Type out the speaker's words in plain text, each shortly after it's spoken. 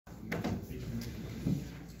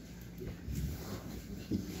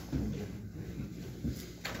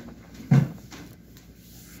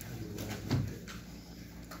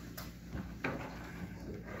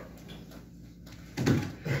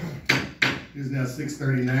It is now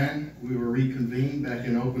 6:39. We will reconvene back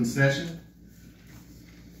in open session.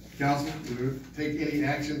 Council, will we take any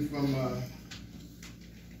action from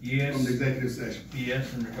Yes. the executive session?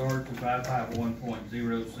 Yes, in regard to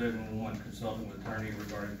 551.071, consulting with attorney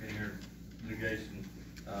regarding tenure litigation.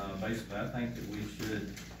 Basically, I think that we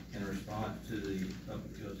should, in response to the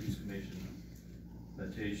Public Utilities Commission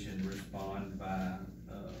petition, respond by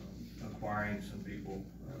acquiring some people,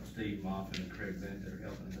 Steve Moffett and Craig Bent, that are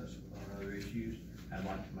helping us with our other issues. I'd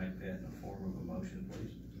like to make that in the form of a motion,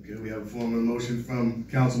 please. Okay, we have a formal motion from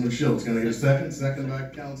Councilman Schultz. Can I get a second? Second by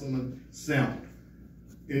Councilman Sample.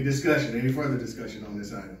 Any discussion, any further discussion on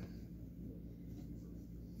this item?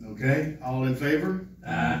 Okay, all in favor?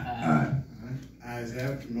 Aye. Ayes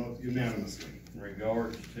have it, unanimously. In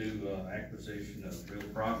regards to acquisition of real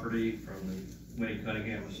property from the Winnie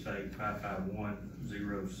Cunningham Estate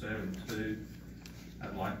 551072,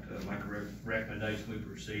 I'd like to make a recommendation we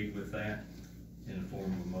proceed with that in the form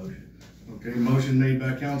of a motion. Okay, motion made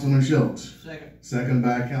by Councilman Schultz. Second. Second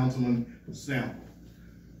by Councilman Sample.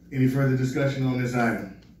 Any further discussion on this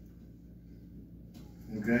item?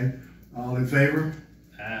 Okay, all in favor?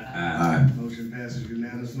 Aye. Motion passes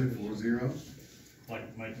unanimously 4-0. I'd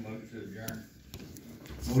like to make a motion to adjourn.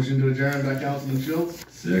 Motion to adjourn by Councilman Schultz.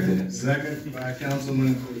 Second. Second by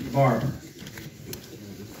Councilman Barber.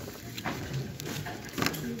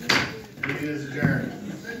 Meeting is adjourned.